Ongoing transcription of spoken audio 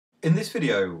In this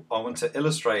video, I want to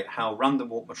illustrate how Random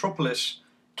Walk Metropolis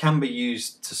can be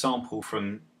used to sample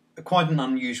from quite an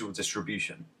unusual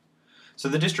distribution. So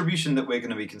the distribution that we're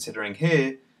going to be considering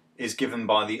here is given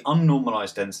by the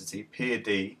unnormalized density P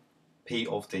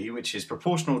of D, which is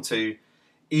proportional to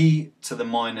e to the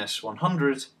minus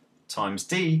 100 times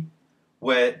d,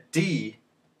 where d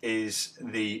is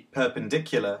the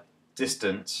perpendicular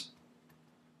distance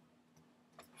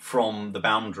from the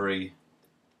boundary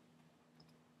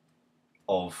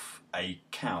of a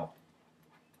cow.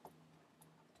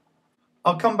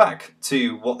 I'll come back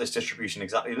to what this distribution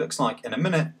exactly looks like in a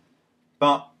minute,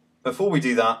 but before we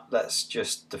do that, let's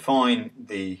just define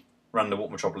the Random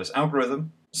Walk Metropolis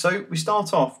algorithm. So we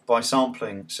start off by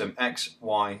sampling some x,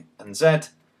 y, and z.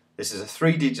 This is a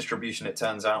 3D distribution, it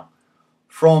turns out,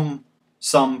 from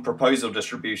some proposal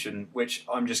distribution, which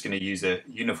I'm just going to use a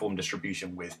uniform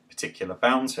distribution with particular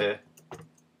bounds here.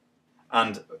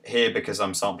 And here, because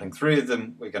I'm sampling three of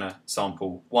them, we're going to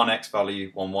sample one x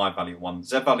value, one y value, one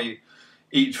z value,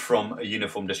 each from a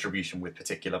uniform distribution with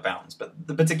particular bounds. But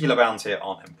the particular bounds here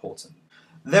aren't important.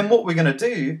 Then what we're going to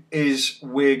do is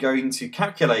we're going to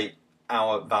calculate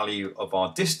our value of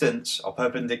our distance, our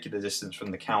perpendicular distance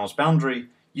from the cow's boundary,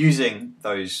 using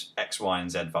those x, y,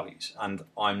 and z values. And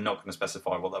I'm not going to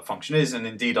specify what that function is, and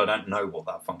indeed I don't know what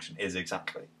that function is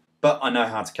exactly. But I know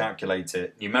how to calculate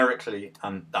it numerically,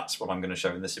 and that's what I'm going to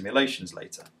show in the simulations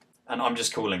later. And I'm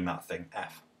just calling that thing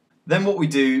f. Then what we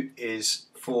do is,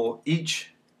 for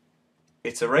each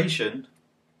iteration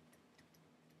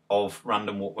of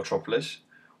Random Walk Metropolis,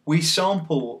 we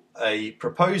sample a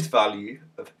proposed value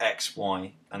of x,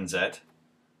 y, and z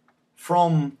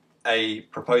from a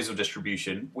proposal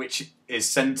distribution which is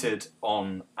centered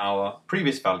on our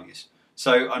previous values.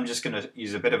 So I'm just going to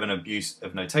use a bit of an abuse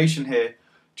of notation here,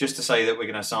 just to say that we're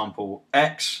going to sample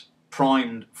x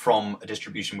primed from a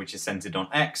distribution which is centered on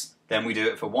x, then we do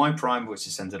it for y prime, which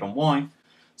is centered on y.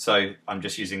 So I'm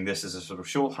just using this as a sort of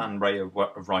shorthand way of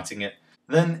writing it.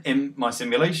 Then in my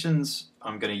simulations,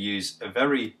 I'm going to use a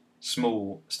very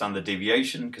small standard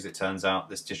deviation, because it turns out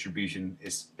this distribution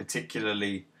is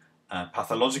particularly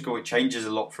pathological. It changes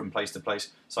a lot from place to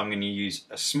place, so I'm going to use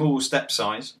a small step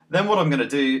size. Then what I'm going to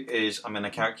do is I'm going to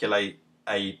calculate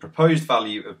a proposed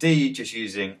value of d just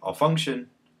using our function,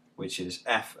 which is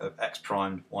f of x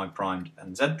primed, y primed,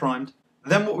 and z primed.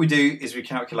 Then what we do is we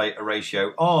calculate a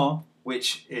ratio r,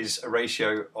 which is a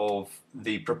ratio of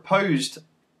the proposed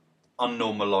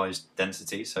unnormalized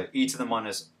density, so e to the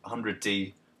minus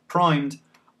 100d primed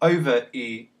over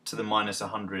e to the minus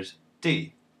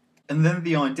 100d. And then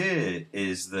the idea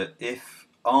is that if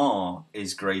r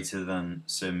is greater than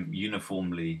some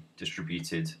uniformly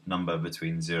distributed number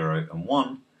between 0 and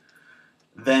 1,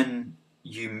 then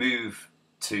you move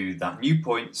to that new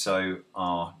point, so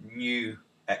our new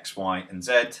x, y, and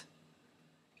z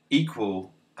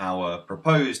equal our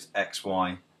proposed x,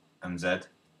 y, and z.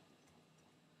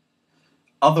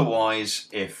 Otherwise,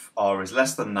 if r is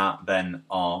less than that, then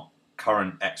our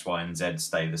current x, y, and z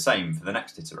stay the same for the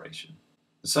next iteration.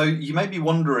 So you may be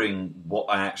wondering what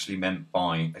I actually meant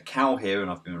by a cow here,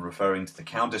 and I've been referring to the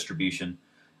cow distribution,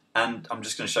 and I'm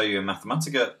just going to show you in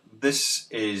Mathematica. This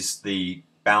is the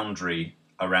boundary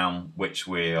around which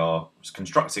we are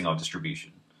constructing our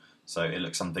distribution. So it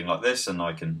looks something like this, and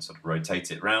I can sort of rotate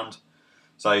it around.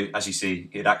 So as you see,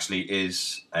 it actually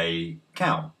is a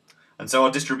cow. And so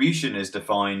our distribution is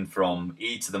defined from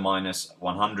e to the minus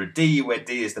 100d, where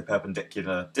d is the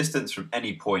perpendicular distance from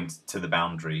any point to the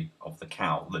boundary of the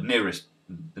cow, the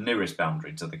nearest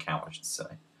boundary to the cow, I should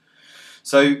say.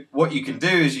 So what you can do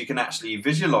is you can actually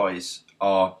visualize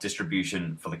our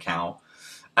distribution for the cow,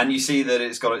 and you see that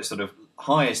it's got its sort of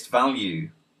highest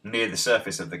value near the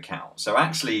surface of the cow. So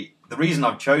actually, the reason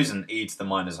I've chosen e to the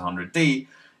minus 100d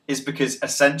is because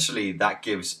essentially that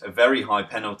gives a very high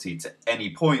penalty to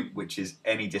any point which is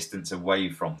any distance away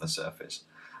from the surface.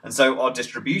 And so our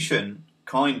distribution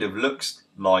kind of looks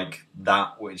like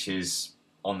that which is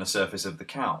on the surface of the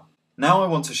cow. Now I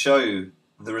want to show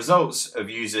the results of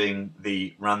using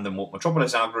the Random Walk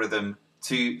Metropolis algorithm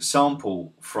to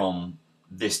sample from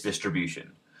this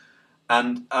distribution.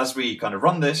 And as we kind of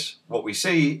run this, what we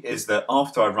see is that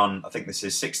after I run, I think this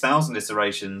is 6,000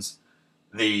 iterations,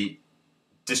 the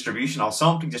distribution, our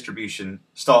sampling distribution,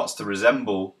 starts to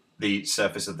resemble the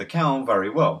surface of the cow very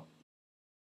well.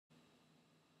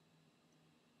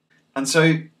 And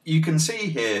so you can see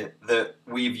here that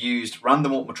we've used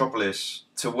Random Walk Metropolis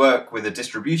to work with a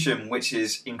distribution which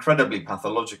is incredibly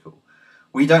pathological.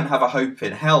 We don't have a hope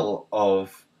in hell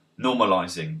of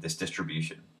normalizing this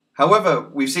distribution. However,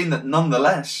 we've seen that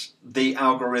nonetheless, the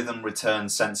algorithm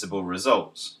returns sensible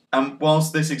results. And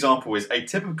whilst this example is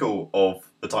atypical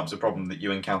of the types of problem that you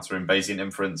encounter in Bayesian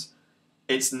inference,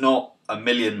 it's not a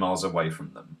million miles away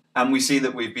from them. And we see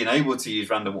that we've been able to use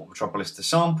Random Walk Metropolis to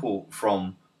sample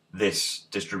from this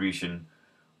distribution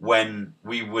when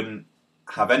we wouldn't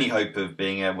have any hope of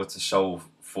being able to solve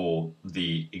for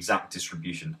the exact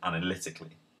distribution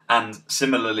analytically. And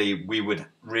similarly, we would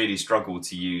really struggle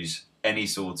to use any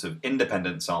sort of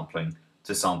independent sampling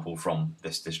to sample from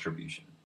this distribution.